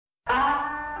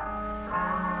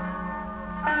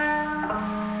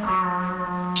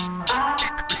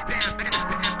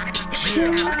Yo,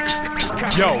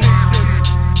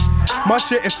 my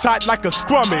shit is tight like a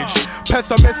scrummage.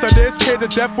 Pessimist of this, hear the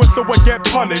death whistle and get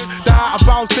punished. The out of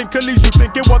bounds thinker leaves you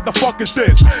thinking, what the fuck is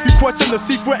this? You question the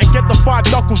secret and get the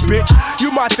 5 knuckles, bitch.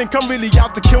 You might think I'm really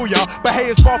out to kill ya, but hey,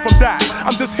 it's far from that.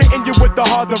 I'm just hitting you with the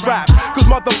harder rap, cause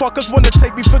motherfuckers wanna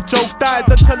take me for jokes. That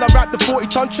is until I wrap the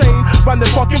 40-ton chain round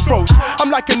their fucking throats.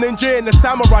 I'm like a ninja in the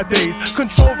samurai days,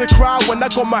 control the crowd when I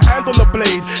got my hand on the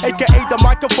blade, aka the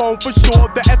microphone for sure,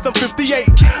 the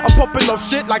SM58. I'm popping off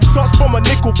shit like shots from a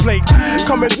nickel plate.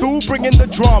 Coming through, bringing the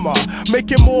drama,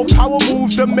 making more power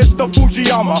moves than Mr.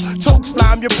 Fujiyama. Choke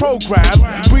slam your program,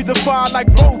 breathe the fire like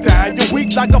Rodan. You're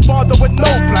weak like a father with no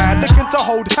plan, looking to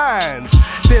hold hands.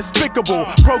 Despicable,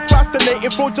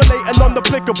 procrastinating, fraudulating,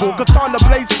 unapplicable. Katana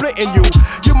blade splitting you.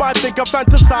 You might think I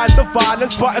fantasize the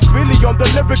violence, but it's really on the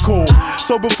lyrical.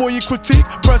 So before you critique,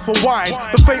 press rewind.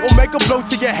 The fate will make a blow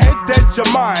to your head, dead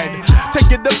your mind.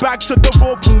 Taking it back to the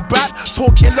raw boom bat.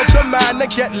 Talk ill of the man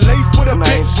and get laced with a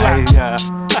bitch slap.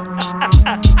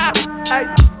 I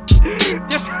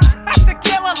just have to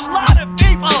kill a lot of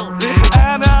people,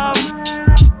 and I'm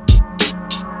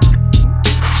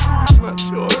not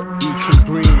sure. Eat your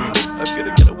greens. I'm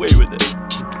gonna get away with it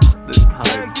this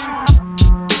time.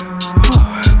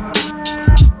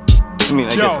 I mean, I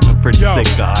guess I'm a pretty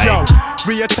sick guy.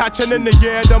 Reattaching in the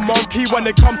year the monkey. When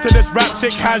it comes to this rap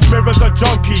shit, Kashmere's a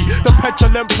junkie. The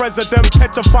petulant president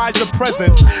petrifies your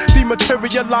presence,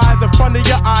 dematerialize in front of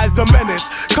your eyes. The menace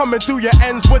coming through your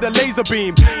ends with a laser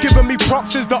beam. Giving me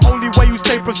props is the only way you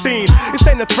stay pristine. This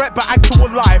ain't a threat but actual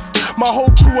life. My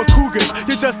whole crew are cougars,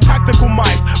 you're just tactical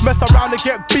mice. Mess around and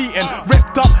get beaten,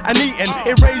 ripped up and eaten.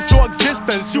 Erase your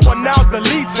existence, you are now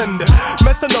deleting.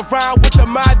 Messing around with the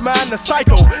madman, the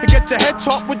psycho, and get your head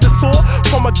chopped with the saw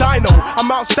from a dino. I'm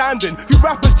outstanding, you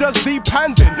rappers just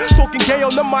Z-pansin, talking gay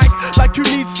on the mic like you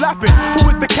need slapping. Who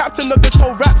is the captain of this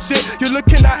whole rap shit? You're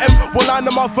looking at him, one line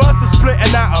of my verse is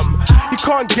splitting at him. You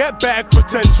can't get better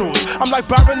credentials. I'm like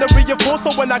Baron the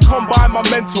Reinforcer when I combine my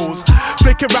mentals.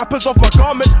 Flicking rappers off my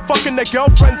garment, fucking their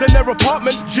girlfriends in their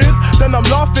apartment. Jizz, then I'm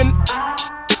laughing.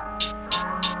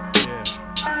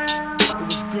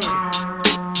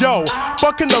 Yo,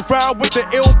 fucking around with the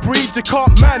ill breed you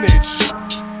can't manage.